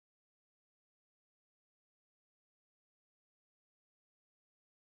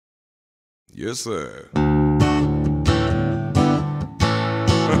Yes, sir.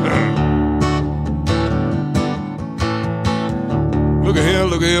 Look at here,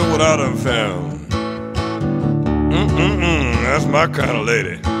 what I done found. That's my kind of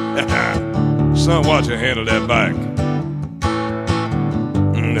lady. Son, watch her handle that bike.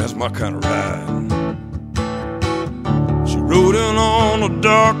 That's my kind of ride. She rode in on a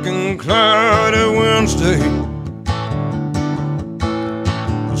dark and cloudy Wednesday.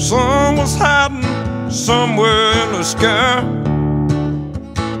 The sun was hiding somewhere in the sky.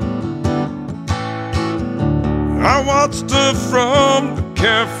 I watched her from the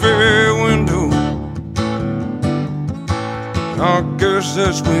cafe window. I guess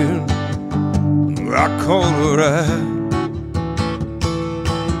that's when I caught her eye.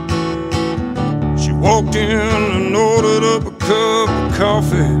 She walked in and ordered up a cup of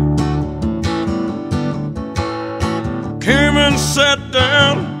coffee. Came and sat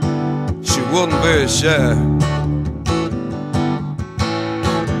down. She wasn't very shy.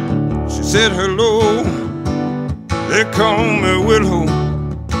 She said hello. They call me Willow,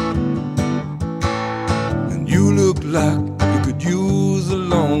 and you look like you could use a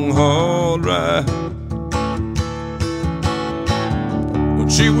long hard ride. When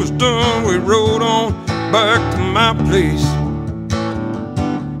she was done, we rode on back to my place.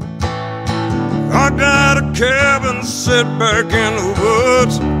 I got a cabin set back in the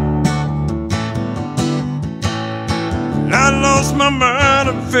woods, and I lost my mind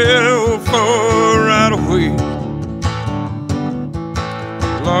and fell far right away.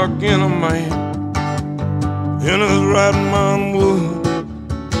 Like in a man in his right mind wood.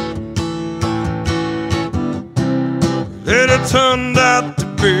 It turned out to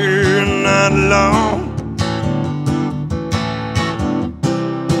be a night long.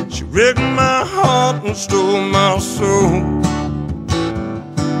 She rigged my heart and stole my soul.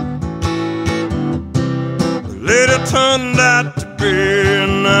 The lady turned out to be a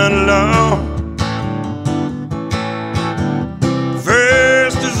night long.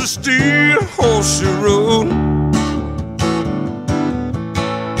 The steel horse she rode.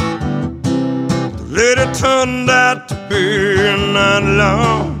 The lady turned out to be a night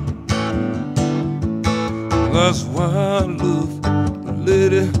long. That's why I love the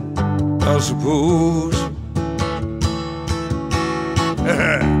lady, I suppose.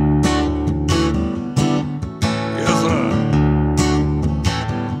 Yes, sir.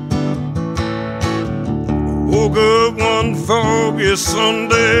 Woke up one foggy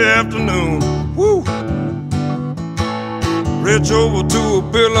Sunday afternoon. Woo! Reached over to a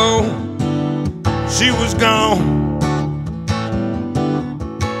pillow. She was gone.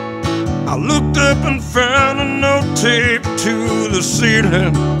 I looked up and found a note taped to the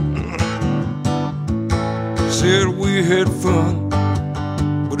ceiling. Said we had fun,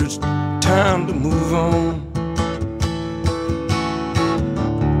 but it's time to move on.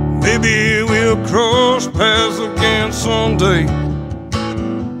 Maybe we'll cross paths again someday,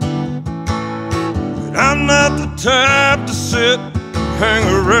 but I'm not the type to sit, hang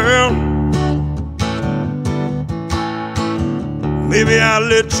around. Maybe I'll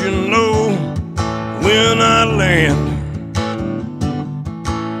let you know when I land,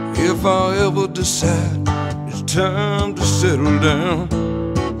 if I ever decide it's time to settle down.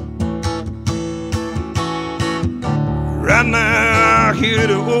 Right now I hear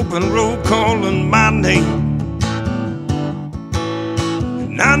the open road calling my name,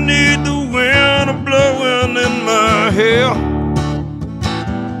 and I need the wind blowing in my hair.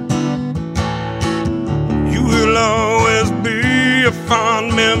 You will always be a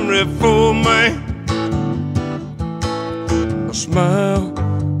fond memory for me. I smile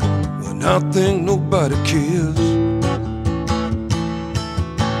when I think nobody cares.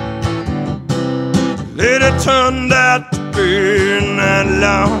 Lady turned out to be a night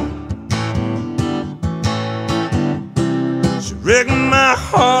long. She rigged my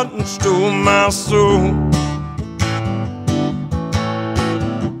heart and stole my soul.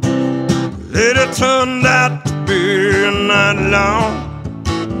 Lady turned out to be a night long.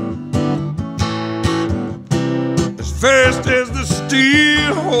 As fast as the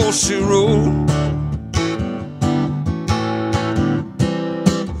steel horse she rode.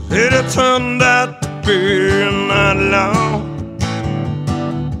 Lady turned out to be a night long.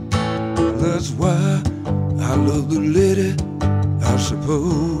 That's why I love the lady, I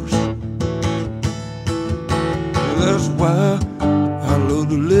suppose. That's why I love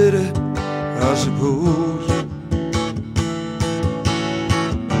the lady, I suppose.